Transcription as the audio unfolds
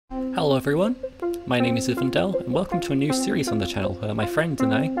Hello everyone, my name is Evendael and welcome to a new series on the channel where my friends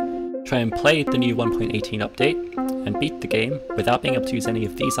and I try and play the new 1.18 update and beat the game without being able to use any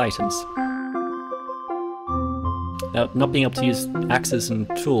of these items. Now, not being able to use axes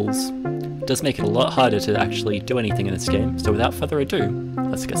and tools does make it a lot harder to actually do anything in this game, so without further ado,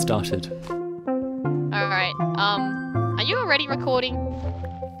 let's get started. Alright, are you already recording?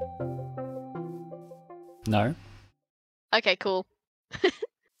 No? Okay, cool.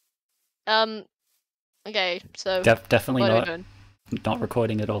 Okay, so... Definitely what are we doing? not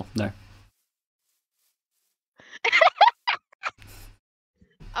recording at all, no.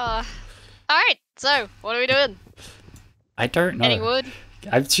 Alright, so, what are we doing? I don't know. Getting wood?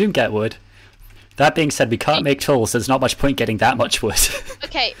 I assume get wood. That being said, we can't make tools, so there's not much point getting that much wood.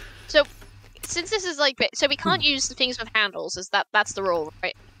 Okay, so, since this is like... So we can't use the things with handles, that's the rule,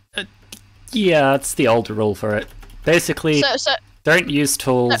 right? Yeah, that's the old rule for it. Basically, don't use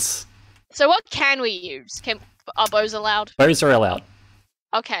tools. So what can we use? Are bows allowed? Bows are allowed.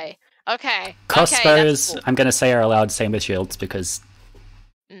 Okay. Crossbows, cool. I'm going to say are allowed, same with shields, because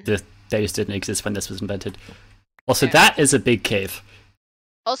those didn't exist when this was invented. Also, that is a big cave.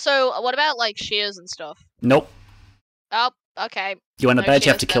 Also, what about, like, shears and stuff? Nope. Oh, okay. You want a bed,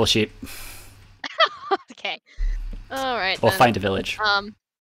 you have to kill sheep. Okay. Alright, or find a village.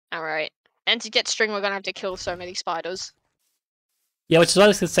 Alright. And to get string, we're gonna have to kill so many spiders. Yeah, which is what I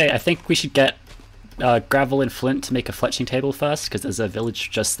was going to say. I think we should get gravel and flint to make a fletching table first, because there's a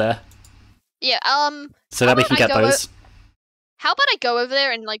village just there. Yeah, so that we can get those. How about I go over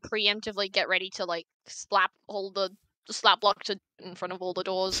there and, like, preemptively get ready to, like, slap block in front of all the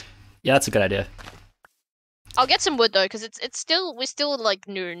doors? Yeah, that's a good idea. I'll get some wood, though, because we're still, like,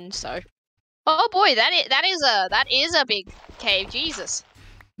 noon, so... Oh boy, that is a big cave, Jesus.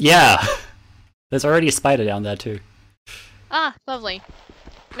 Yeah! There's already a spider down there, too. Ah, lovely.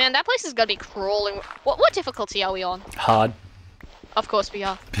 Man, that place is gonna be crawling. What difficulty are we on? Hard. Of course we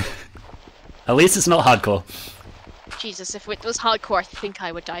are. At least it's not hardcore. Jesus, if it was hardcore, I think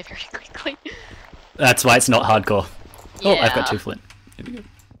I would die very quickly. That's why it's not hardcore. Yeah. Oh, I've got 2 flint. Here we go.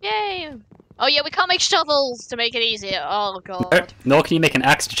 Yay! Oh yeah, we can't make shovels to make it easier. Oh god. Nor can you make an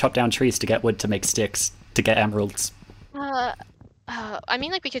axe to chop down trees to get wood to make sticks to get emeralds. I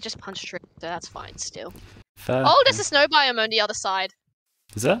mean, like, we could just punch trees, so that's fine still. Fair. Oh, there's a snow biome on the other side.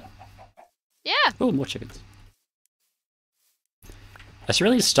 Is there? Yeah. Oh, more chickens. I should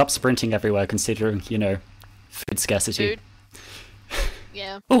really stop sprinting everywhere, considering, you know, food scarcity. Food.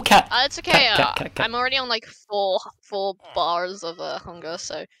 Yeah. Oh, cat! It's okay. Cat. I'm already on like four bars of hunger,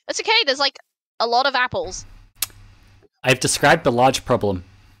 so it's okay. There's like a lot of apples. I've described the large problem.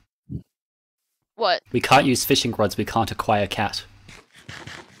 What? We can't use fishing rods. We can't acquire cat.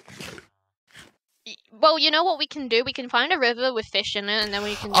 Well, you know what we can do? We can find a river with fish in it, and then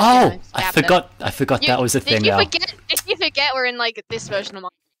we can. Just, oh, you know, I forgot that was a thing. Did you forget we're in like this version of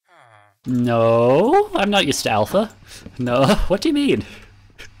mine? No, I'm not used to alpha. No, what do you mean?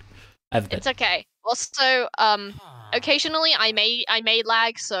 It's okay. Also, occasionally I may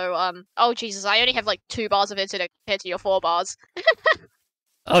lag, so oh Jesus, I only have like 2 bars of internet compared to your 4 bars.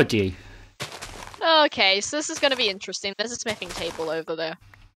 Oh dear. Okay, so this is gonna be interesting. There's a smithing table over there.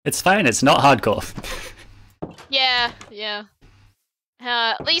 It's fine. It's not hardcore. Yeah.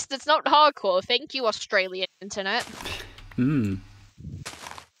 At least it's not hardcore. Thank you, Australian internet.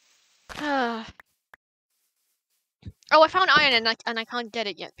 Oh, I found iron and I can't get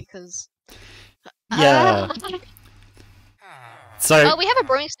it yet because. Yeah. So. Oh, we have a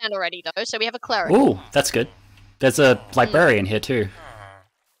brewing stand already though, so we have a cleric. Ooh, that's good. There's a librarian here too.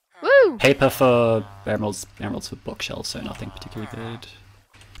 Woo! Paper for emeralds for bookshelves, so nothing particularly good.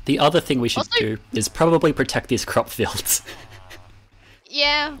 The other thing we should do is probably protect these crop fields.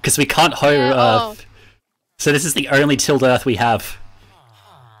 Yeah. Because we can't hoe earth. So this is the only tilled earth we have.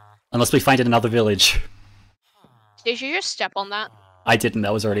 Unless we find it in another village. Did you just step on that? I didn't,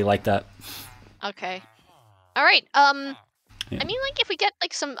 that was already like that. Okay. Alright, Yeah. I mean, like, if we get,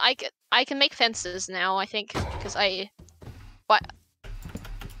 like, some... I can make fences now, I think, because What?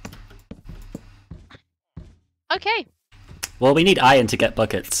 Okay. Well, we need iron to get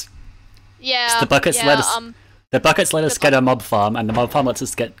buckets. Yeah, the buckets let us... The buckets let us get a mob farm, and the mob farm lets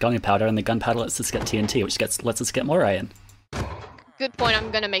us get gunpowder, and the gunpowder lets us get TNT, which lets us get more iron. Good point,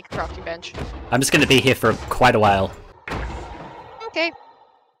 I'm gonna make a crafting bench. I'm just gonna be here for quite a while. Okay.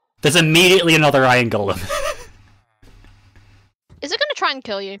 There's immediately another iron golem. Is it gonna try and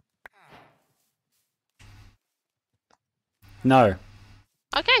kill you? No.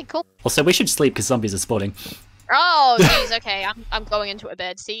 Okay, cool. Also, we should sleep because zombies are spawning. Oh, jeez, okay, I'm going into a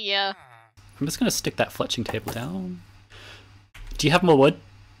bed. See ya. I'm just gonna stick that fletching table down. Do you have more wood?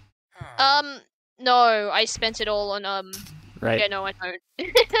 No, I spent it all on Right. Yeah, no, I don't.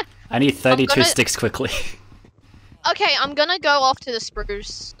 I need 32 sticks quickly. Okay, I'm gonna go off to the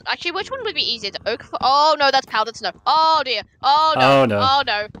spruce. Actually, which one would be easier? The oak? Oh no, that's powdered snow. Oh dear. Oh no. Oh no. Oh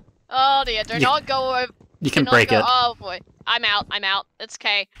no. Oh dear. Do not go over. You can break it. Oh boy. I'm out. I'm out. It's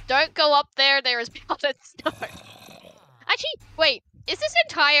okay. Don't go up there. There is powdered snow. Actually, wait. Is this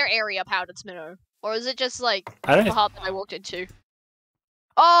entire area powdered snow, or is it just like the part that I walked into?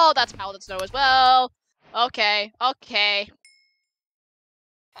 Oh, that's powdered snow as well. Okay. Okay.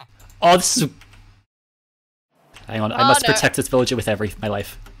 Oh, this is. Hang on, I must protect this villager with my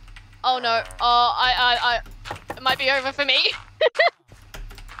life. Oh no. Oh, it might be over for me.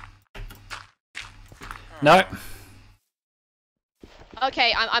 No.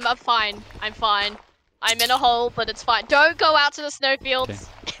 Okay, I'm fine. I'm fine. I'm in a hole, but it's fine. Don't go out to the snowfields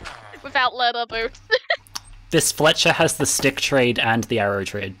without leather boots. This Fletcher has the stick trade and the arrow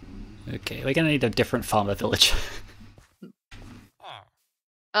trade. Okay, we're gonna need a different farmer village.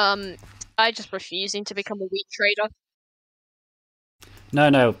 I just refusing to become a wheat trader.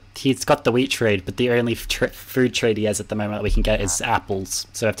 No, he's got the wheat trade, but the only food trade he has at the moment that we can get is apples.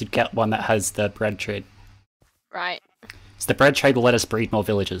 So we have to get one that has the bread trade. Right. So the bread trade will let us breed more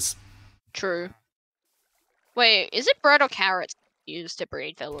villagers. True. Wait, is it bread or carrots used to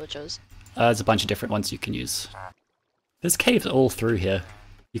breed villagers? There's a bunch of different ones you can use. There's caves all through here.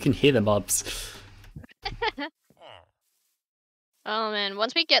 You can hear the mobs. Oh man,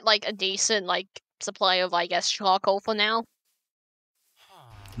 once we get like a decent supply of, I guess, charcoal for now,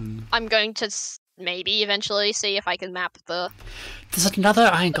 I'm going to maybe eventually see if I can map the... There's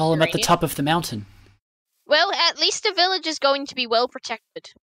another iron golem at the top of the mountain. Well, at least the village is going to be well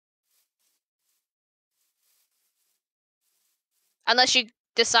protected. Unless you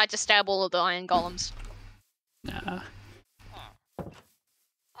decide to stab all of the iron golems. Nah.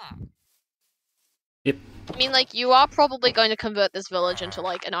 Yep. I mean, you are probably going to convert this village into,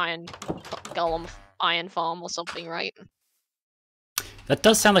 an iron golem iron farm or something, right? That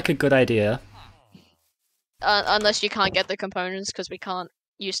does sound like a good idea. Unless you can't get the components, because we can't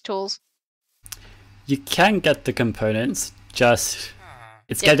use tools. You can get the components, just...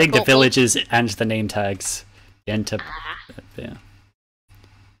 It's getting the villages and the name tags into... Yeah.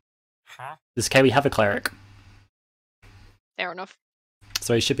 This case, we have a cleric. Fair enough.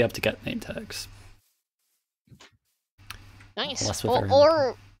 So he should be able to get name tags. Nice.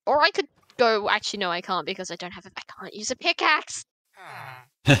 Or I could go... Actually, no, I can't, because I can't use a pickaxe!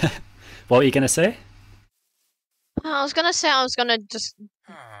 What were you gonna say? I was gonna say I was gonna just,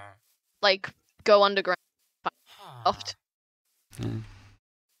 go underground. And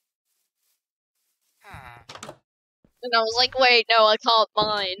I was like, wait, no, I can't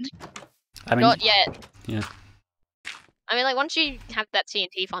mine. I mean, not yet. Yeah. I mean, once you have that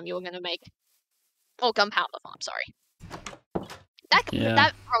TNT farm you were gonna make... Oh, gunpowder farm, sorry.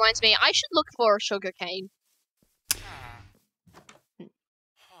 That reminds me, I should look for a sugarcane.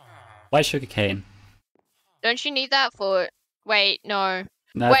 Why sugarcane? Don't you need that for... Wait, no.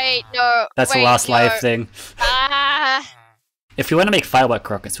 No. Wait, no. That's the last life thing. Ah! If you want to make firework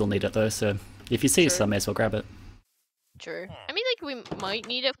rockets, we'll need it though, so if you see some, may as well grab it. True. I mean, we might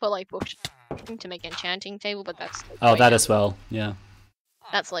need it for, books to make enchanting table, but that's... Oh, that as well, yeah.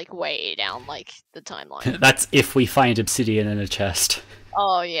 That's, way down, the timeline. That's if we find obsidian in a chest.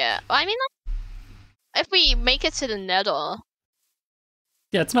 Oh, yeah. I mean, if we make it to the nether...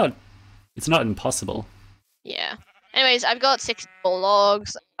 Yeah, it's not impossible. Yeah. Anyways, I've got 6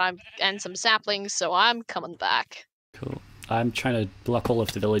 logs and some saplings, so I'm coming back. Cool. I'm trying to block all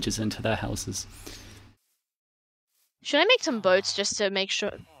of the villagers into their houses. Should I make some boats just to make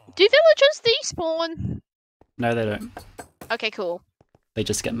sure... Do villagers despawn? No, they don't. Okay, cool. They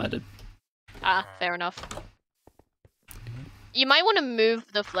just get murdered. Ah, fair enough. You might want to move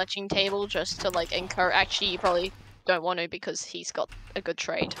the fletching table just to, encourage... Actually, you probably don't want to because he's got a good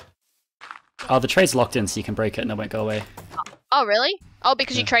trade. Oh, the trade's locked in, so you can break it and it won't go away. Oh, really? Oh,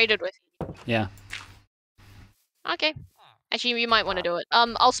 because you traded with him. Yeah. Okay. Actually, you might want to do it.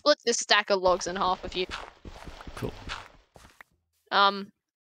 I'll split this stack of logs in half with you. Cool.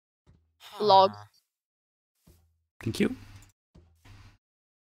 Log. Thank you.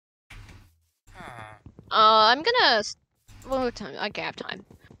 I'm gonna... Well, time. Okay, I have time.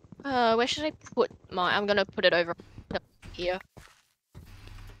 Where should I put my... I'm gonna put it over here.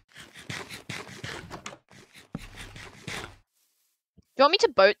 Do you want me to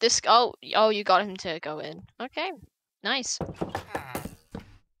boat this? Oh, you got him to go in. Okay, nice.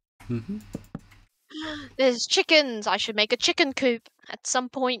 There's chickens. I should make a chicken coop at some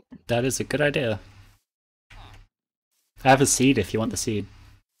point. That is a good idea. I have a seed if you want the seed.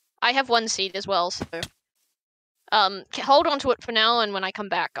 I have 1 seed as well, so hold on to it for now, and when I come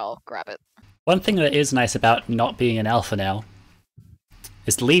back, I'll grab it. One thing that is nice about not being an alpha now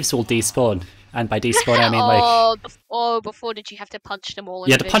is the leaves will despawn, and by despawn I mean before did you have to punch them all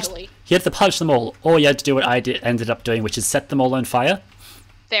individually? You had to punch them all, or you had to do what I ended up doing, which is set them all on fire.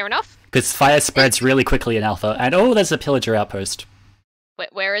 Fair enough. Because fire spreads really quickly in alpha, and oh, there's a pillager outpost.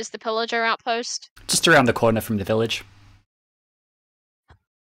 Where is the pillager outpost? Just around the corner from the village.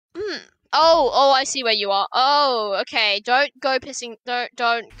 Oh, I see where you are. Oh, okay. Don't go pissing.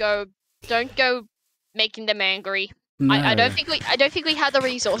 Don't go making them angry. No. I don't think we have the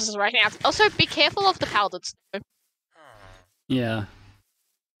resources right now. Also, be careful of the powdered snow. Yeah.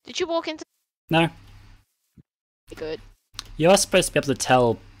 Did you walk into? No. Good. You are supposed to be able to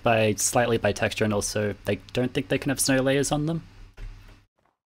tell slightly by texture, and also they don't think they can have snow layers on them.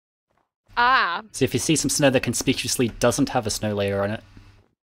 Ah. So if you see some snow that conspicuously doesn't have a snow layer on it.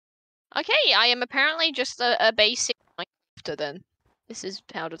 Okay, I am apparently just a basic Minecrafter then. This is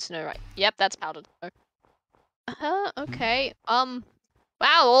powdered snow, right? Yep, that's powdered snow. Okay. Wow,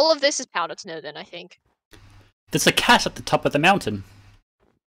 all of this is powdered snow then, I think. There's a cat at the top of the mountain.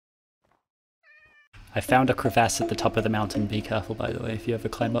 I found a crevasse at the top of the mountain. Be careful, by the way, if you ever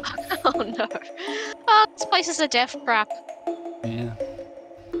climb up. Oh no. Oh, this place is a death trap. Yeah.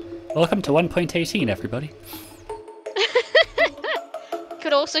 Welcome to 1.18, everybody.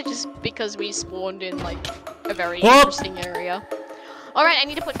 Could also just because we spawned in like a very interesting area. All right, I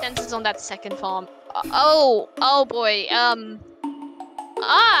need to put fences on that second farm. Oh boy.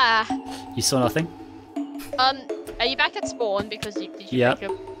 You saw nothing? Are you back at spawn? Because did you? Yeah.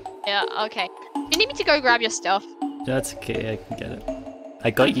 Yeah. Okay. You need me to go grab your stuff. That's okay. I can get it. I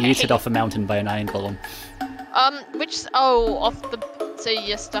got yeeted off a mountain by an iron golem. off the. So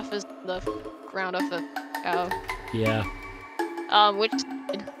your stuff is the ground off the. Oh. Yeah. Which.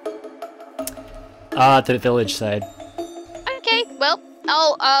 The village side. Okay. Well.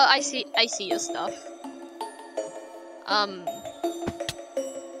 I see your stuff.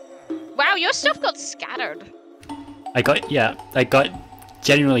 Wow, your stuff got scattered. I got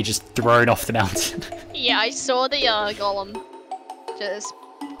genuinely just thrown off the mountain. Yeah, I saw the golem. Just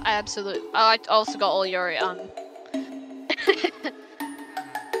absolute. Oh, I also got all your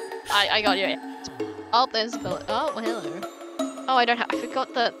I got your. Oh, there's the. Oh, well, hello. Oh, I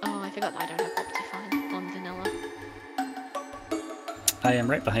forgot that I don't have Optifine on vanilla. I am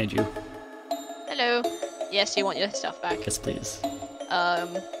right behind you. Hello. Yes, you want your stuff back. Yes, please.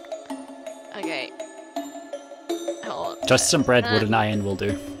 Okay. Hold on. Just some bread, wood and iron will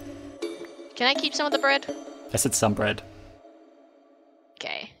do. Can I keep some of the bread? I said some bread.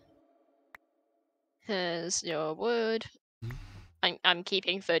 Okay. Here's your wood. I'm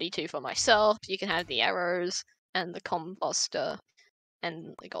keeping 32 for myself. You can have the arrows and the composter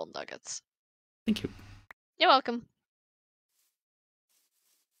and the gold nuggets. Thank you. You're welcome.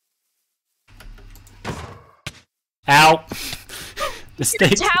 Ow!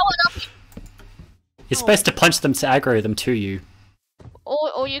 Mistake. You're supposed to punch them to aggro them to you.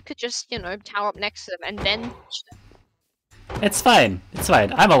 Or you could just, tower up next to them and then punch them. It's fine. It's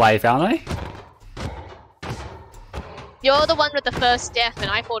fine. I'm alive, aren't I? You're the one with the first death,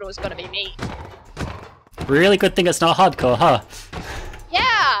 and I thought it was gonna be me. Really good thing it's not hardcore, huh?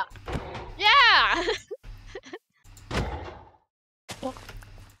 Yeah! Yeah!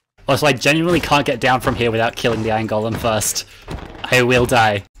 Also, I genuinely can't get down from here without killing the Iron Golem first. I will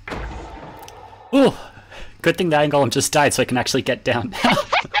die. Ooh! Good thing the Iron Golem just died so I can actually get down now.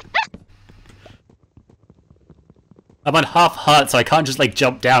 I'm on half heart, so I can't just,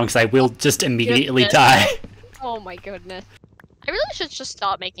 jump down because I will just immediately die. Oh my goodness. I really should just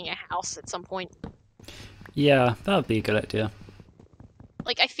start making a house at some point. Yeah, that would be a good idea.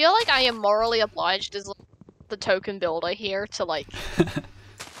 I feel like I am morally obliged as the token builder here to,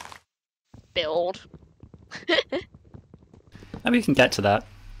 build. Maybe we can get to that.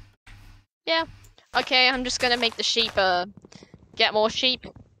 Yeah. Okay, I'm just gonna make the sheep, get more sheep.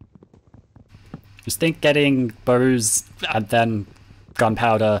 Just think getting bows and then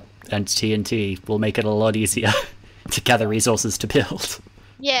gunpowder and TNT will make it a lot easier to gather resources to build.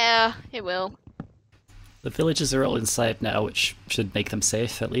 Yeah, it will. The villages are all inside now, which should make them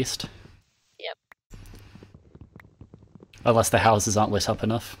safe, at least. Yep. Unless the houses aren't lit up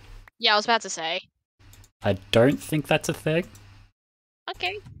enough. Yeah, I was about to say. I don't think that's a thing.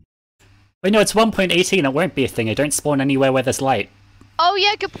 Okay. Wait, no, it's 1.18, it won't be a thing. I don't spawn anywhere where there's light. Oh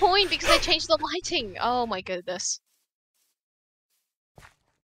yeah, good point, because they changed the lighting. Oh my goodness.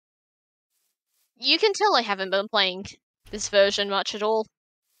 You can tell I haven't been playing this version much at all.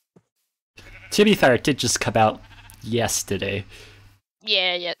 To be fair, it did just come out yesterday.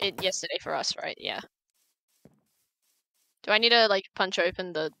 Yeah, yesterday for us, right? Yeah. Do I need to, like, punch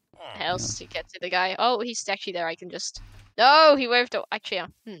open the house to get to the guy? Oh, he's actually there. I can just... No, he waved... Actually, yeah.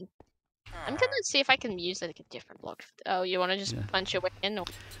 I'm gonna see if I can use, like, a different block. Oh, you want to just punch your way in? Or...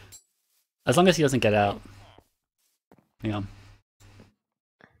 As long as he doesn't get out. Hang on.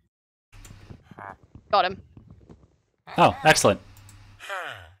 Got him. Oh, excellent.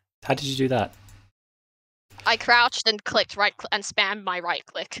 How did you do that? I crouched and clicked and spammed my right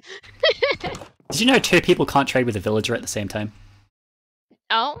click. Did you know 2 people can't trade with a villager at the same time?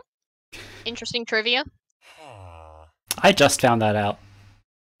 Oh, interesting trivia. I just found that out.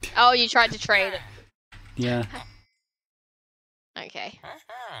 Oh, you tried to trade it. Yeah. Okay.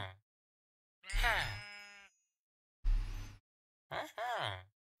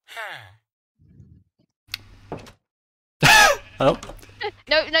 Oh.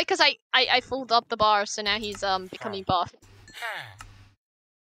 No, because I filled up the bar, so now he's becoming buff.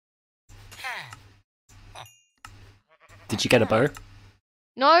 Did you get a bow?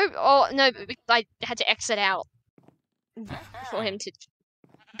 No, oh no, I had to exit out for him to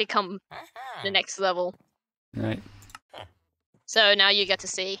become the next level. Right. So now you get to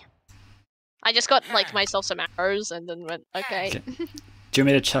see. I just got like myself some arrows and then went, okay. Do you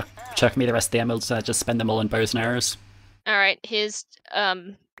want me to chuck me the rest of the emeralds and I just spend them all on bows and arrows? Alright, here's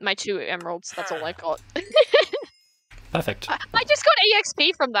my 2 emeralds, that's all I've got. Perfect. I just got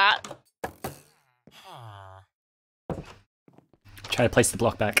EXP from that. Try to place the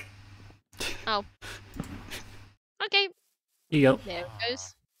block back. Oh. Okay. Here you go. There it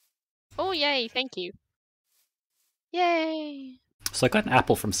goes. Oh, yay, thank you. Yay. So I got an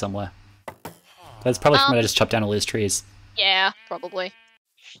apple from somewhere. That's probably from when I just chopped down all these trees. Yeah, probably.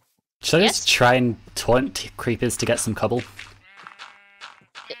 Should I just try and taunt creepers to get some cobble?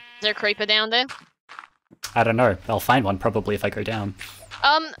 Is there a creeper down there? I don't know. I'll find one probably if I go down.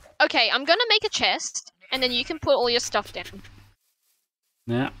 Okay, I'm gonna make a chest, and then you can put all your stuff down.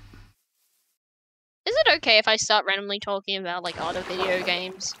 Yeah. Is it okay if I start randomly talking about, like, other video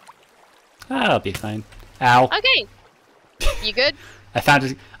games? That'll be fine. Ow. Okay. You good?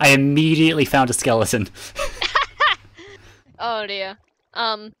 I immediately found a skeleton. Oh dear.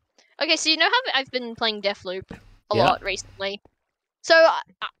 Okay, so you know how I've been playing Deathloop a lot recently? So,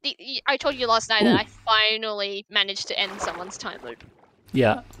 I told you last night that I finally managed to end someone's time loop.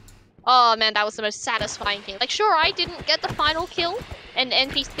 Yeah. Oh man, that was the most satisfying thing. Like, sure, I didn't get the final kill, and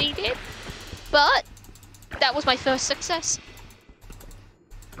NPC did, but that was my first success.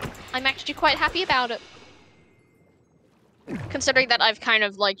 I'm actually quite happy about it. Considering that I've kind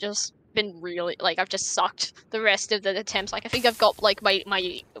of, like, just been really, like, I've just sucked the rest of the attempts. Like, I think I've got, like,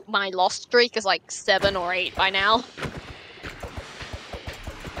 my lost streak is, like, 7 or 8 by now.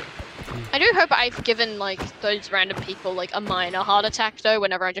 I do hope I've given, like, those random people, like, a minor heart attack, though,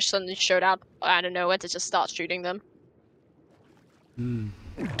 whenever I just suddenly showed up out of nowhere to just start shooting them.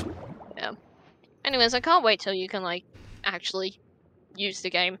 Yeah. Anyways, I can't wait till you can, like, actually use the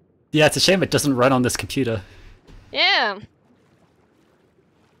game. Yeah, it's a shame it doesn't run on this computer. Yeah.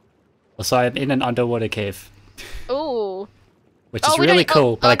 Also, I'm in an underwater cave. Ooh. Which is really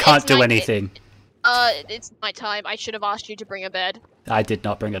cool, but I can't do anything. It's my time. I should have asked you to bring a bed. I did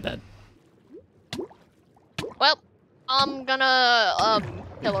not bring a bed. Well, I'm gonna,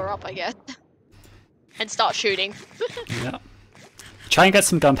 fill her up, I guess. And start shooting. Yeah. Try and get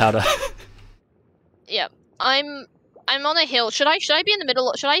some gunpowder. Yeah. I'm on a hill. Should I be in the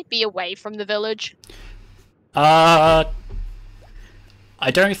middle? Should I be away from the village? I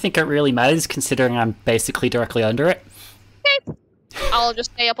don't think it really matters, considering I'm basically directly under it. Okay. I'll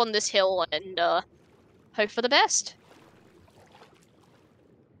just stay up on this hill and, hope for the best.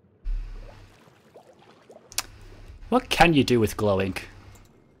 What can you do with glowing?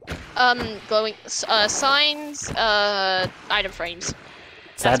 Glowing, signs, item frames.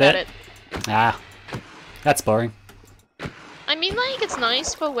 Is that it? Ah. That's boring. I mean, like, it's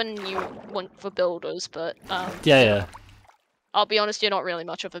nice for when you want for builders, but, Yeah. I'll be honest, you're not really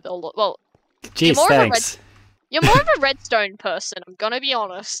much of a builder. Well, jeez, thanks. You're more of a redstone person, I'm gonna be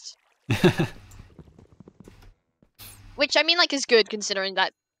honest. Which, I mean, like, is good, considering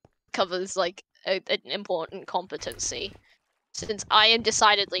that covers, like, an important competency. Since I am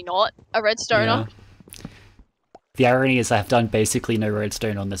decidedly not a redstoner. Yeah. The irony is I've done basically no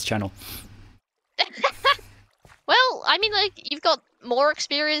redstone on this channel. Well, I mean, like, you've got more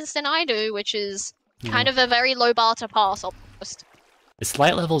experience than I do, which is kind of a very low bar to pass, almost. It's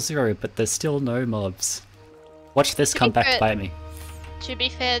light level 0, but there's still no mobs. Watch this come back to bite me. To be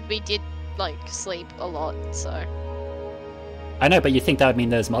fair, we did, like, sleep a lot, so... I know, but you think that would mean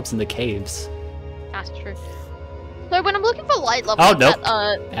there's mobs in the caves. That's true. So when I'm looking for light level, oh, nope.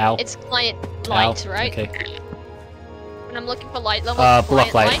 Ow. It's client light, Ow. right? Okay. When I'm looking for light level,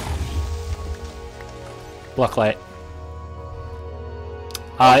 block light. Block light.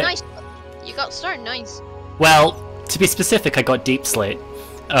 Oh, nice. You got stone, nice. Well, to be specific, I got deep slate.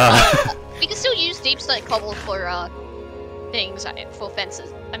 We can still use deep slate cobble for things for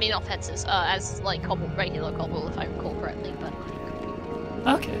fences. I mean, not fences. As like cobble, regular cobble, if I recall correctly. But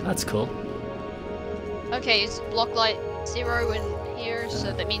okay, that's cool. Okay, it's block light 0 in here,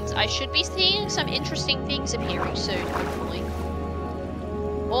 so that means I should be seeing some interesting things appearing soon, hopefully.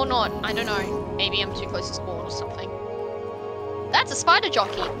 Or not, I don't know. Maybe I'm too close to spawn or something. That's a spider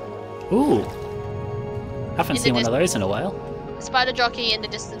jockey! Ooh! Haven't seen one of those in a while. Spider jockey in the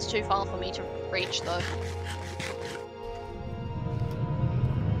distance too far for me to reach, though.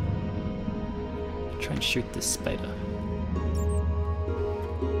 Try and shoot this spider.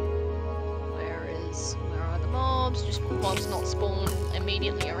 Where are the mobs? Just mobs not spawn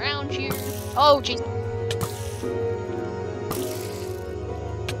immediately around you. Oh, jeez.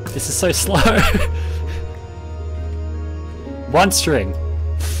 This is so slow. One string.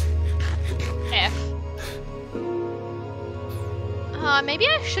 F. Maybe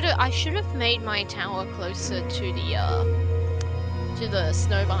I should have made my tower closer to the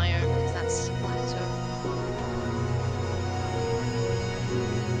snow biome, because that's plateau.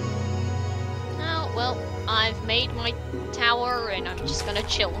 Oh well, I've made my tower and I'm just gonna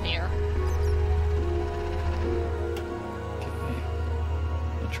chill here. Okay.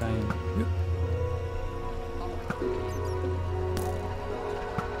 I'll try and.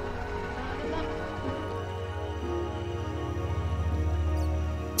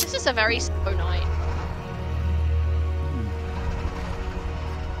 This is a very slow night.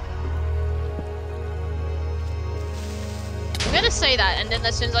 I'm gonna say that, and then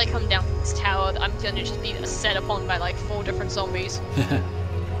as soon as I come down this tower, I'm gonna just be set upon by like 4 different zombies.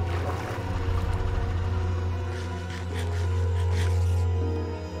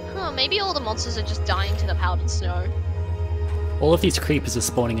 Huh, maybe all the monsters are just dying to the powdered snow. All of these creepers are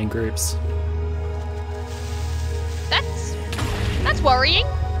spawning in groups. That's worrying.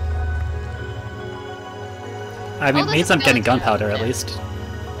 I mean, it means I'm getting gunpowder at least.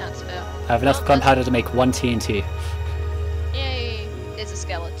 That's fair. I have enough gunpowder to make 1 TNT. Yay! There's a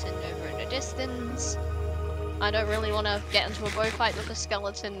skeleton over in the distance. I don't really want to get into a bow fight with a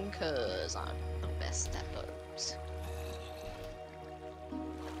skeleton because I'm the best at those.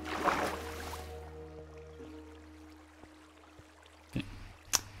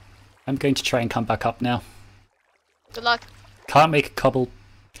 I'm going to try and come back up now. Good luck. Can't make a cobble.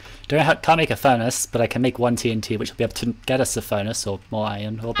 Can't make a furnace, but I can make 1 TNT, which will be able to get us a furnace or more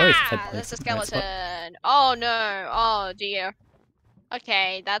iron or both. Ah, that's a skeleton. Oh no! Oh dear.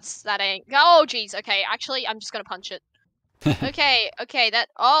 Okay, that ain't. Oh jeez. Okay, actually, I'm just gonna punch it. Okay, that.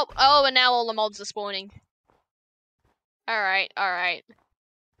 Oh, and now all the mobs are spawning. All right.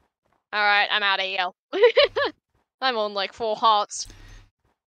 I'm out of here. I'm on like 4 hearts.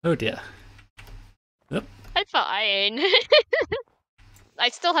 Oh dear. Yep. I'm fine. I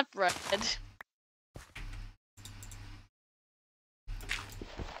still have bread.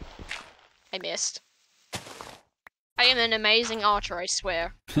 I missed. I am an amazing archer, I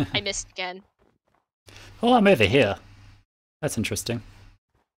swear. I missed again. Oh, I'm over here. That's interesting.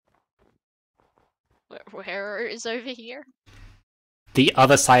 Where is over here? The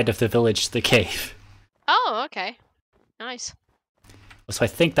other side of the village, the cave. Oh, okay. Nice. So I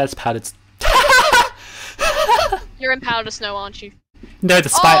think that's powdered. You're in powder snow, aren't you? No, the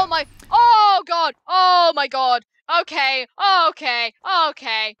spider. Oh my! Oh god! Oh my god! Okay.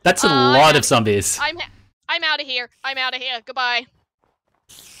 That's a lot of zombies. I'm out of here. Goodbye.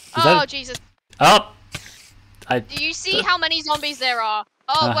 That... Jesus. Oh. Do you see how many zombies there are?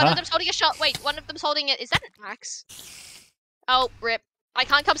 Oh, one of them's holding a shot. Wait, one of them's holding it. Is that an axe? Oh, rip. I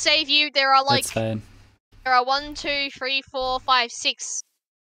can't come save you. There are like. That's fine. There are 1, 2, 3, 4, 5, 6.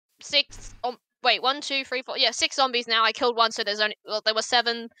 6. Wait, 1, 2, 3, 4. Yeah, 6 zombies now. I killed one, so there's only. Well, there were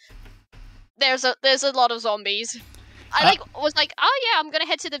 7. There's a lot of zombies. I was like, oh yeah, I'm gonna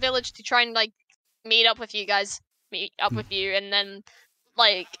head to the village to try and like meet up with you guys. And then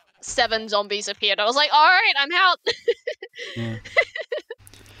like 7 zombies appeared. I was like, all right, I'm out. Yeah.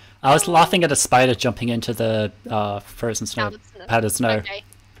 I was laughing at a spider jumping into the frozen snow, powdered snow, okay.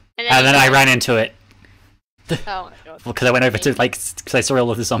 And then I ran into it. Oh my god! Because I went over to because I saw all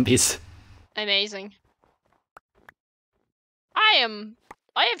of the zombies. Amazing. I am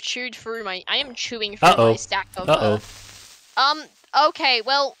chewing through my stack of. Okay,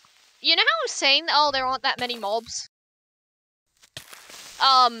 well, you know how I was saying, oh, there aren't that many mobs.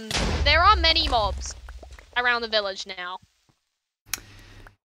 There are many mobs around the village now.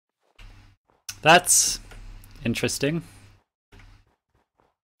 That's interesting.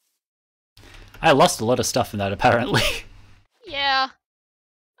 I lost a lot of stuff in that, apparently. Yeah.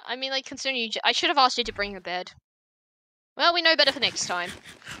 I mean, like, considering I should have asked you to bring your bed. Well, we know better for next time.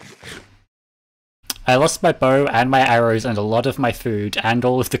 I lost my bow and my arrows and a lot of my food and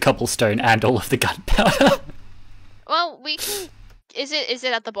all of the cobblestone and all of the gunpowder. Well, we can... Is it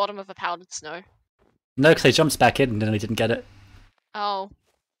at the bottom of a powdered snow? No, because I jumped back in and then I didn't get it. Oh.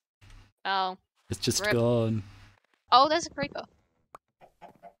 Oh. It's just Rip. gone. Oh, there's a creeper.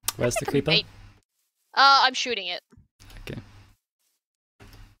 Where's the creeper? I'm shooting it. Okay.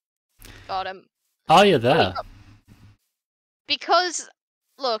 Got him. Oh, you're there. Because,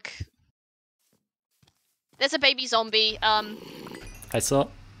 look. There's a baby zombie. I saw.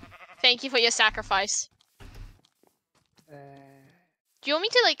 Thank you for your sacrifice. Do you want me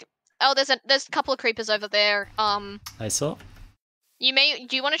to, like... Oh, there's a couple of creepers over there. I saw. Do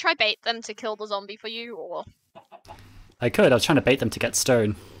you want to try bait them to kill the zombie for you, or...? I could. I was trying to bait them to get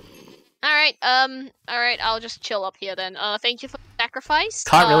stone. Alright, I'll just chill up here then. Thank you for the sacrifice.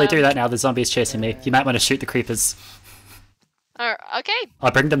 Can't really do that now, the zombie's chasing me. You might want to shoot the creepers. Okay.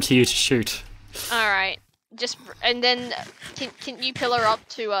 I'll bring them to you to shoot. Alright. And then, can you pillar up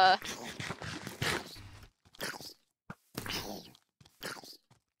to,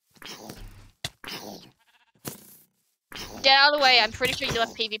 Get out of the way, I'm pretty sure you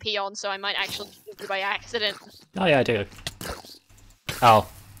left PvP on, so I might actually kill you by accident. Oh yeah, I do. Ow.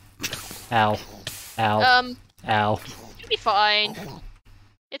 Ow. Ow. Ow. You'll be fine.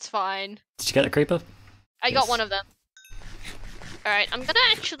 It's fine. Did you get the creeper? I got one of them. Alright, I'm gonna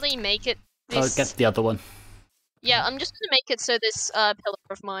actually make it this... I'll get the other one. Yeah, I'm just gonna make it so this pillar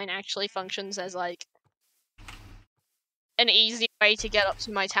of mine actually functions as, like, an easy way to get up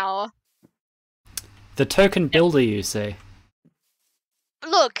to my tower. The token builder, you say?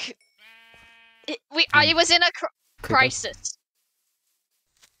 Look! I was in a crisis.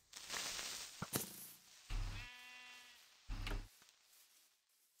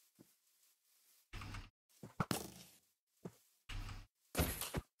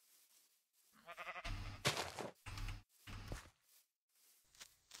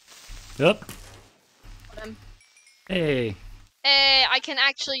 Yep. Hey. Hey, I can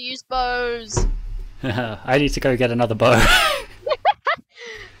actually use bows. I need to go get another bow.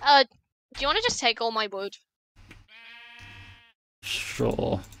 Do you want to just take all my wood?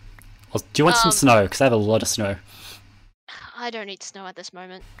 Sure. Do you want some snow? Because I have a lot of snow. I don't need snow at this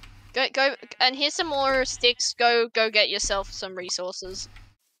moment. Go, and here's some more sticks. Go get yourself some resources.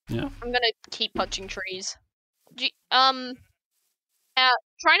 Yeah. I'm gonna keep punching trees.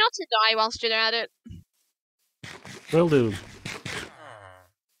 Try not to die whilst you're at it. Will do.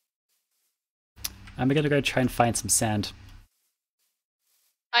 I'm gonna go try and find some sand.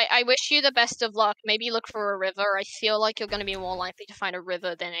 I wish you the best of luck. Maybe look for a river. I feel like you're gonna be more likely to find a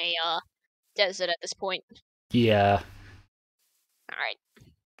river than a desert at this point. Yeah. Alright.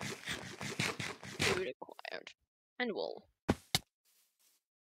 Food acquired. And wool. I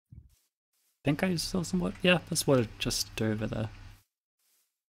think I saw some water. Yeah, there's water just over there.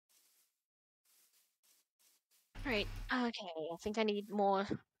 Right, okay, I think I need more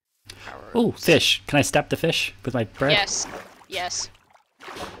arrows. Oh, fish! Can I stab the fish with my bread? Yes, yes.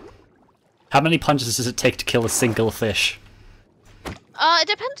 How many punches does it take to kill a single fish? It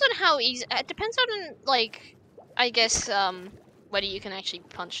depends on how easy. It depends on, like, I guess, whether you can actually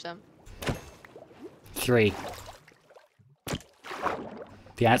punch them. 3.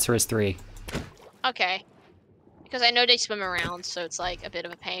 The answer is 3. Okay. Because I know they swim around, so it's, like, a bit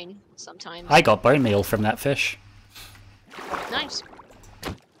of a pain sometimes. I got bone meal from that fish. Nice.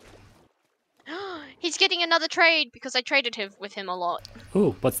 He's getting another trade, because I traded with him a lot.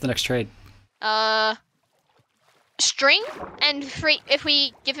 Ooh, what's the next trade? String, and free. If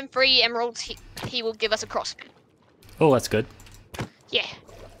we give him 3 emeralds, he will give us a crossbow. Oh, that's good. Yeah.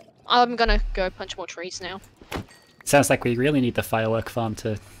 I'm gonna go punch more trees now. Sounds like we really need the firework farm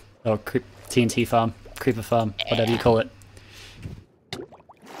to... or TNT farm, creeper farm, whatever you call it.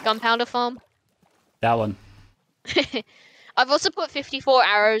 Gunpowder farm? That one. I've also put 54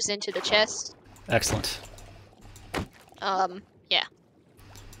 arrows into the chest. Excellent. Yeah.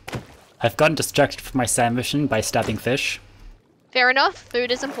 I've gotten distracted from my sand mission by stabbing fish. Fair enough,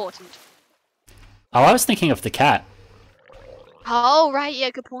 food is important. Oh, I was thinking of the cat. Oh, right,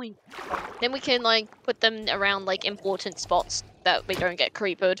 yeah, good point. Then we can, like, put them around, like, important spots that we don't get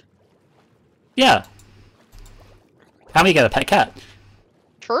creepered. Yeah. And we get a pet cat.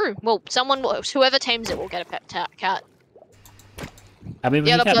 True. Well, whoever tames it will get a pet cat. I mean, we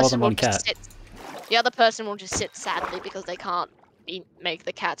can get more than one cat. The other person will just sit sadly because they can't make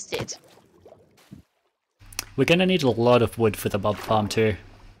the cat sit. We're gonna need a lot of wood for the mob farm too.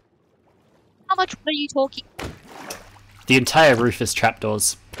 How much wood are you talking? The entire roof is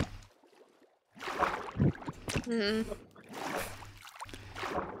trapdoors. Hmm.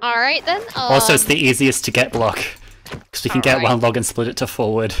 Alright then. Also, it's the easiest to get block. Because we can get one log and split it to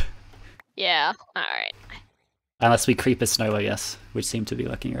 4 wood. Yeah, alright. Unless we creep a snow, I guess. Which seem to be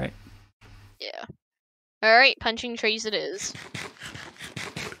working right. Yeah. Alright, punching trees it is.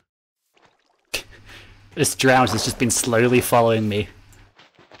 This drowned has just been slowly following me.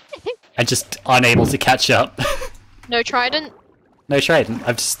 And just unable to catch up. No trident? No trident.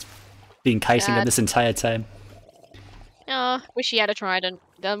 I've just been kiting him this entire time. Wish he had a trident.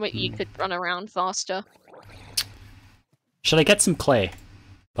 Then you could run around faster. Should I get some clay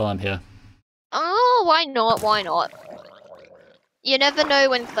while I'm here? Oh, why not? Why not? You never know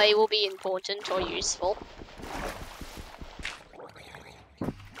when clay will be important or useful.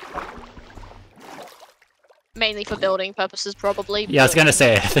 Mainly for building purposes, probably. Yeah, I was gonna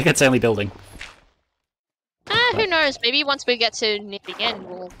say, I think it's only building. Who knows? Maybe once we get to near the end,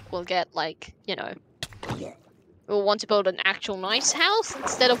 we'll get, like, you know... We'll want to build an actual nice house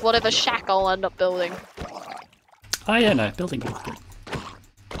instead of whatever shack I'll end up building. Oh yeah, no, building is good.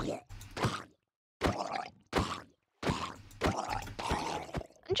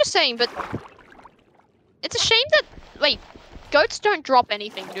 I'm just saying, but... It's a shame that... Wait, goats don't drop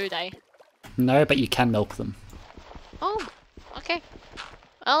anything, do they? No, but you can milk them. Oh, okay.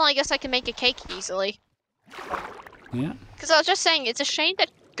 Well, I guess I can make a cake easily. Yeah. Because I was just saying, it's a shame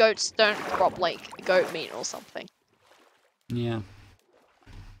that goats don't drop, like, goat meat or something. Yeah.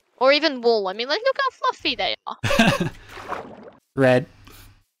 Or even wool. I mean, like, look how fluffy they are. Red.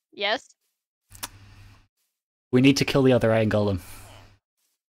 Yes? We need to kill the other iron golem.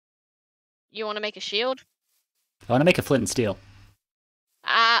 You want to make a shield? I want to make a flint and steel.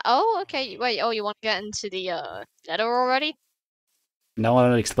 Oh, okay. Wait, you want to get into the, nether already? No, I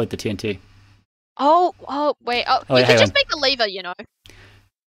want to exploit the TNT. Wait. Oh, you hang could just on. make a lever, you know.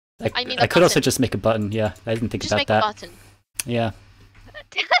 I could also just make a button, yeah. I didn't think about that. Just make a button. Yeah.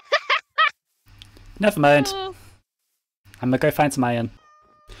 Never mind. I'm gonna go find some iron.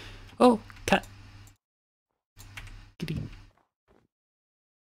 Oh, cat. Giddy.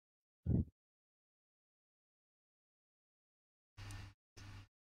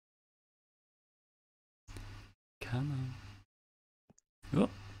 Come on. Oh.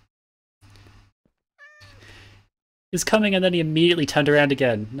 He was coming and then he immediately turned around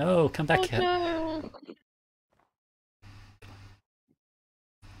again. No, come back here. No.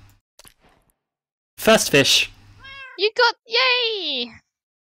 First fish. You got... Yay!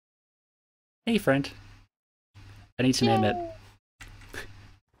 Hey, friend. I need to name it.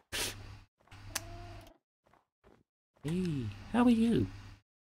 Hey, how are you?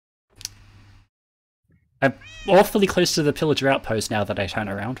 I'm awfully close to the pillager outpost now that I turn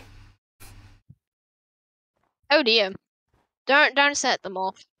around. Oh dear. Don't set them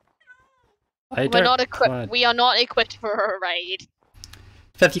off. We're not equipped. We are not equipped for a raid.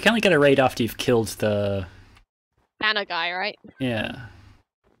 Fev, you can only get a raid after you've killed the... banner guy, right? Yeah.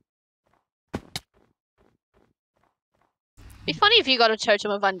 Be funny if you got a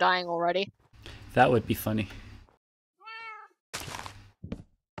totem of undying already. That would be funny.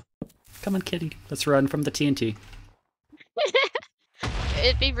 Come on, kitty. Let's run from the TNT.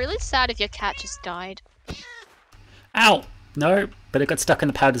 It'd be really sad if your cat just died. Ow! No, but it got stuck in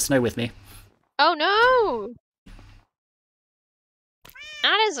the powdered snow with me. Oh no!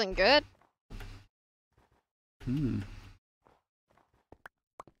 That isn't good.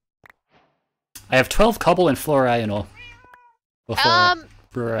 I have 12 cobble and 4 iron ore. Or 4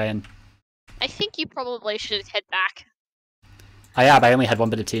 brewer iron. I think you probably should head back. I am, I only had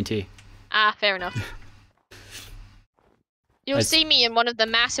 1 bit of TNT. Ah, fair enough. You'll see me in one of the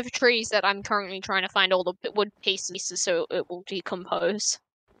massive trees that I'm currently trying to find all the wood pieces so it will decompose.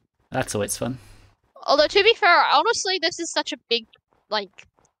 That's always fun. Although, to be fair, honestly, this is such a big, like,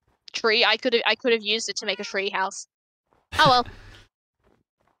 tree. I could have used it to make a tree house. Oh well.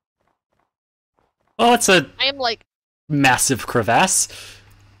 Oh, it's a I am like massive crevasse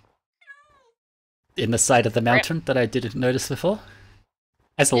in the side of the mountain that I didn't notice before.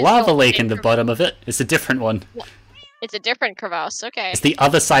 There's a lava lake in the bottom of it. It's a different one. It's a different crevasse, okay. It's the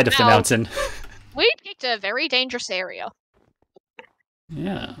other side of the mountain. We picked a very dangerous area.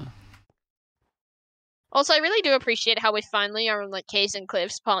 Yeah. Also, I really do appreciate how we finally are on, like, Caves and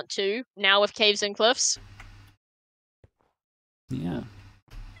Cliffs Part 2, now with Caves and Cliffs. Yeah.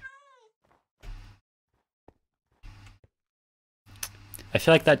 I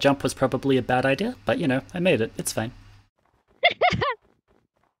feel like that jump was probably a bad idea, but you know, I made it. It's fine.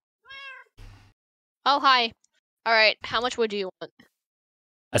 Oh, hi. Alright, how much wood do you want?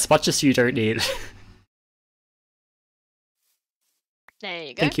 As much as you don't need. There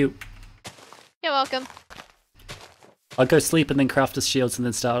you go. Thank you. You're welcome. I'll go sleep and then craft the shields and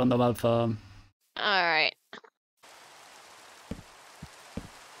then start on the mob farm. Alright.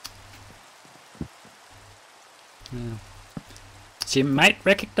 Yeah. So you might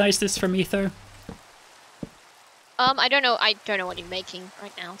recognize this from Etho? I don't know what you're making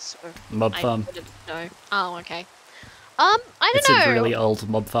right now, so... Mob farm. I wouldn't know. Oh, okay. I don't it's know. It's a really old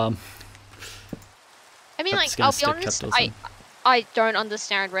mob farm. I mean, like, I'll be honest, I don't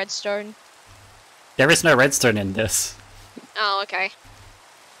understand redstone. There is no redstone in this. Oh, okay.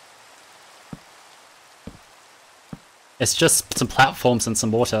 It's just some platforms and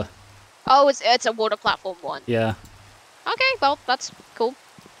some water. Oh, it's a water platform one. Yeah. Okay, well, that's cool.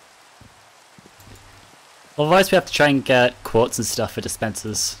 Otherwise we have to try and get quartz and stuff for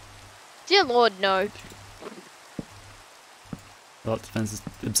dispensers. Dear lord, no. Well, dispensers,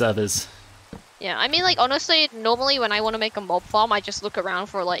 observers. Yeah, I mean, like, honestly, normally when I want to make a mob farm, I just look around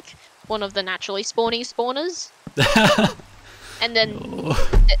for, like, one of the naturally spawning spawners. and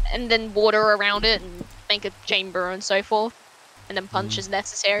then water around it and make a chamber and so forth. And then punch as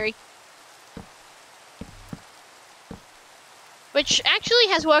necessary. Which actually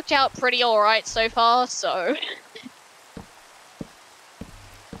has worked out pretty alright so far, so...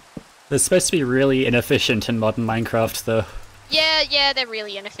 They're supposed to be really inefficient in modern Minecraft, though. Yeah, they're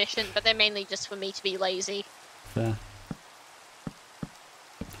really inefficient, but they're mainly just for me to be lazy. Yeah.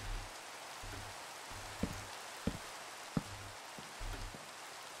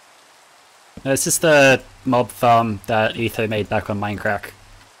 No, it's just the mob farm that Etho made back on Minecraft.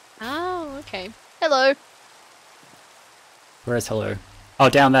 Oh, okay. Hello. Where's hello? Oh,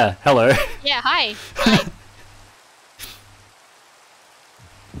 down there. Hello. Yeah, hi. Hi.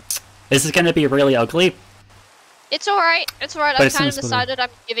 This is gonna be really ugly. It's alright. It's alright. I've kind of decided I'm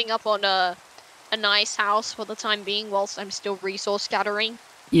giving up on a nice house for the time being whilst I'm still resource gathering.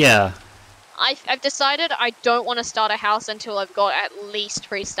 Yeah. I've decided I don't want to start a house until I've got at least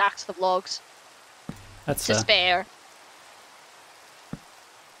 3 stacks of logs. That's to spare.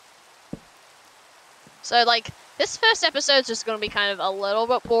 So, like, this first episode's just gonna be kind of a little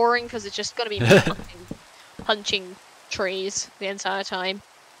bit boring because it's just gonna be me punching trees the entire time.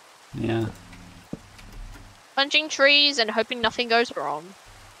 Yeah. Punching trees and hoping nothing goes wrong.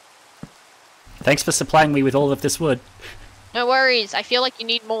 Thanks for supplying me with all of this wood. No worries, I feel like you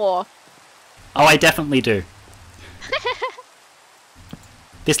need more. Oh, I definitely do.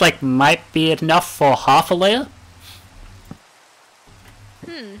 This, like, might be enough for half a layer.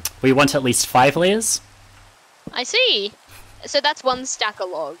 We want at least 5 layers. I see. So that's 1 stack of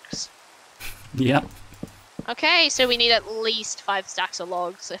logs. Yep. Okay, so we need at least 5 stacks of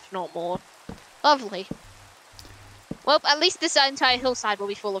logs, if not more. Lovely. Well, at least this entire hillside will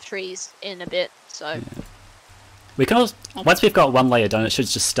be full of trees in a bit, so... Yeah. We can also, once we've got 1 layer done, it should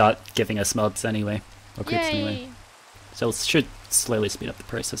just start giving us mobs anyway. Or creeps anyway. So it should slowly speed up the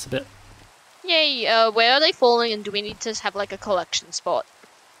process a bit. Yay, where are they falling and do we need to have like a collection spot?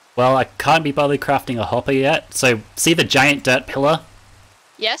 Well, I can't be bothered crafting a hopper yet, so see the giant dirt pillar?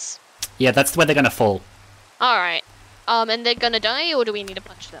 Yes? Yeah, that's where they're gonna fall. Alright. And they're gonna die, or do we need to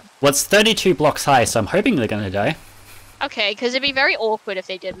punch them? Well, it's 32 blocks high, so I'm hoping they're gonna die. Okay, because it'd be very awkward if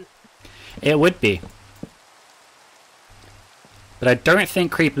they didn't. It would be. But I don't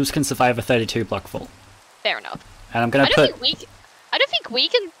think creepers can survive a 32 block fall. Fair enough. And I'm gonna I don't think we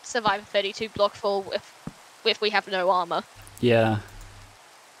can survive a 32 block fall if we have no armor. Yeah.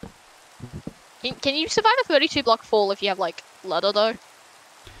 Can you survive a 32 block fall if you have, like, ladder, though?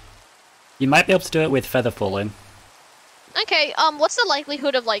 You might be able to do it with feather falling. Okay, what's the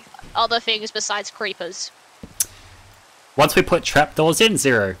likelihood of, like, other things besides creepers? Once we put trapdoors in,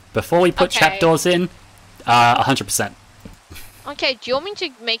 0. Before we put trapdoors in, 100%. Okay, do you want me to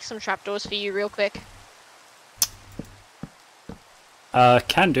make some trapdoors for you real quick?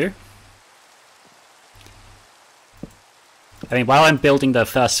 Can do. I mean, while I'm building the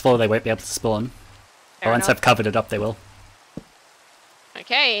first floor, they won't be able to spawn. But once I've covered it up, they will.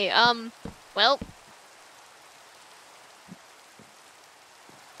 Okay, well...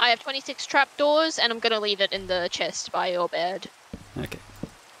 I have 26 trapdoors, and I'm gonna leave it in the chest by your bed. Okay.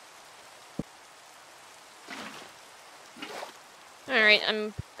 Alright,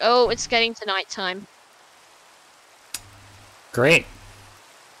 oh, it's getting to nighttime. Great.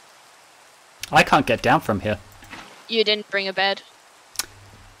 I can't get down from here. You didn't bring a bed.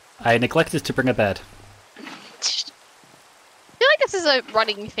 I neglected to bring a bed. I feel like this is a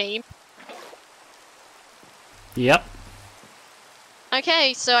running theme. Yep.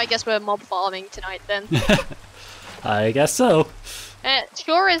 Okay, so I guess we're mob farming tonight then. I guess so.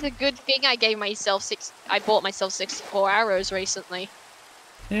 Sure is a good thing I bought myself 64 arrows recently.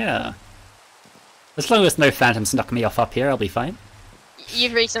 Yeah. As long as no phantoms knock me off up here, I'll be fine.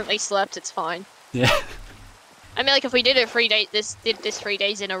 You've recently slept, it's fine. Yeah. I mean, like, if we did it 3 days, did this 3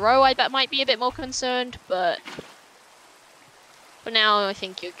 days in a row, I might be a bit more concerned, but for now, I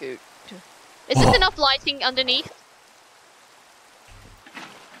think you're good. Is there enough lighting underneath?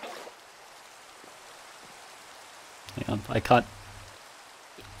 Hang on, I can't...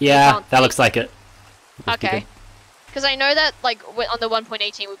 Yeah, that looks like it. Okay. Because I know that, like, on the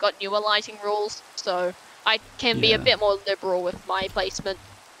 1.18 we've got newer lighting rules, so I can be a bit more liberal with my placement.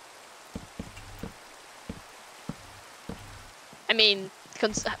 I mean,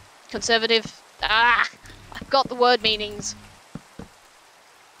 conservative... Ah! I've got the word meanings.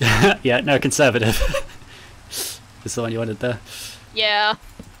 Yeah, no, conservative. Is the one you wanted there. Yeah.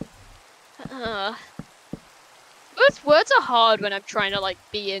 Those words are hard when I'm trying to, like,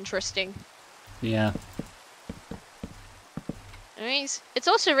 be interesting. Yeah. Anyways, it's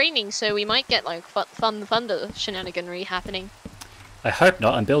also raining, so we might get, like, fun thunder shenaniganry happening. I hope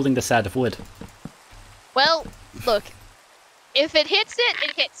not, I'm building this out of wood. Well, look. If it hits it,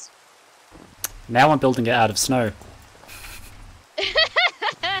 it hits. Now I'm building it out of snow.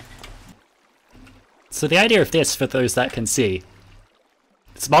 So the idea of this, for those that can see,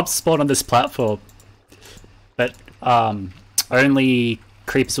 is mobs spawn on this platform, but only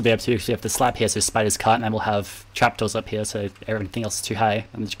creepers will be able to if you have the slab here, so spiders can't, and then we'll have trapdoors up here, so everything else is too high,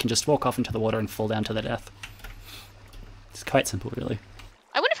 and you can just walk off into the water and fall down to their death. It's quite simple, really.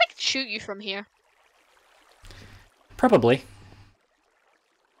 I wonder if I could shoot you from here. Probably.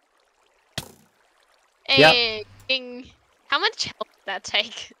 Hey, yep. How much health did that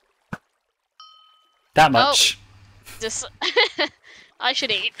take? That much. Oh, just I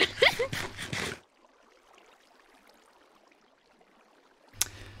should eat.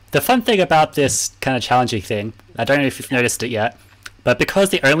 The fun thing about this kind of challenging thing, I don't know if you've noticed it yet, but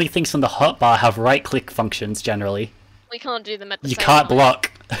because the only things on the hotbar have right-click functions generally, we can't do them at the same time. You can't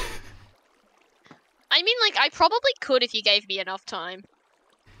block. I mean, like, I probably could if you gave me enough time.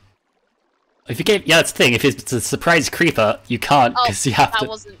 If you gave, yeah, that's the thing. If it's a surprise creeper, you can't because you have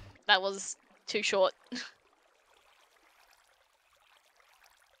to. That was too short.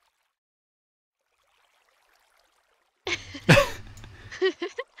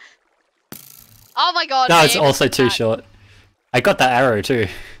 Oh my god. That was also too short. I got that arrow too.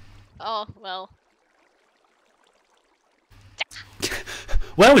 Oh well.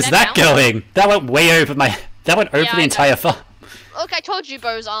 Where was that going? That went way over my. That went over the entire farm. Look, I told you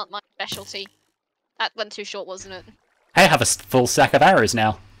bows aren't my specialty. That went too short, wasn't it? I have a full stack of arrows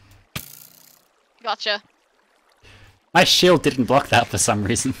now. Gotcha. My shield didn't block that for some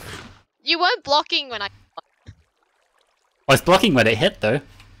reason. You weren't blocking when I was blocking when it hit, though.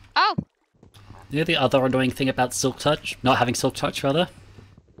 Oh. You know the other annoying thing about Silk Touch? Not having Silk Touch, rather?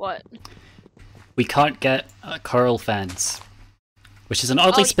 What? We can't get coral fans. Which is an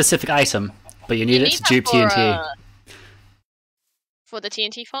oddly specific item, but you need it to dupe TNT. For the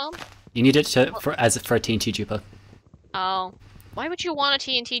TNT farm? You need it for a TNT duper. Oh. Why would you want a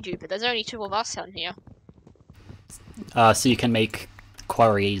TNT duper? There's only 2 of us down here. So you can make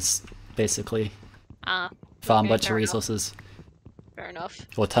quarries, basically. Farm a bunch of resources. Fair enough.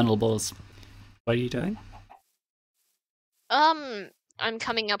 Or tunnel bores. What are you doing? I'm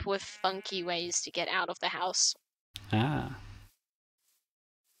coming up with funky ways to get out of the house. Ah.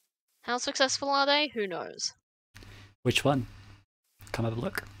 How successful are they? Who knows? Which one? Come have a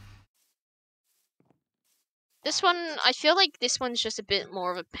look. This one, I feel like this one's just a bit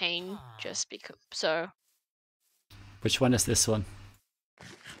more of a pain, just because, so... Which one is this one?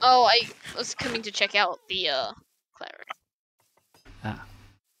 Oh, I was coming to check out the, cleric. Ah.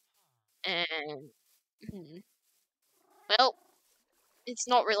 And... well, it's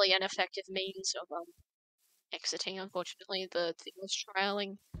not really an effective means of, exiting, unfortunately. The thing was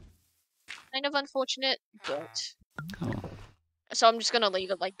trialing. Kind of unfortunate, but... Oh. So I'm just gonna leave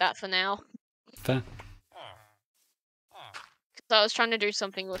it like that for now. Fair. So I was trying to do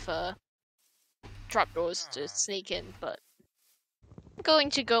something with trapdoors to sneak in, but I'm going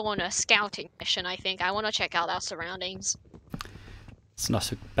to go on a scouting mission, I think. I want to check out our surroundings. It's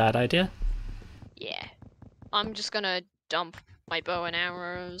not a bad idea. Yeah. I'm just gonna dump my bow and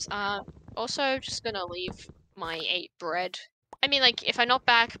arrows. Also just gonna leave my 8 bread. I mean, like, if I'm not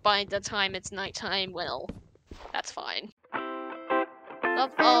back by the time it's nighttime, well, that's fine.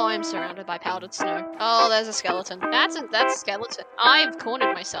 Oh, I'm surrounded by powdered snow. Oh, there's a skeleton. That's a skeleton. I've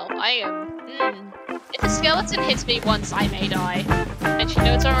cornered myself. I am. If a skeleton hits me once, I may die. And you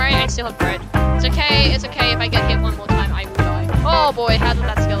know it's alright. I still have bread. It's okay. It's okay. If I get hit one more time, I will die. Oh boy, how did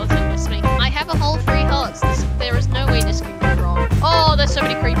that skeleton miss me? I have a whole 3 hearts. There is no way this can go wrong. Oh, there's so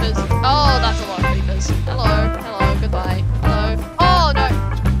many creepers. Oh, that's a lot of creepers. Hello.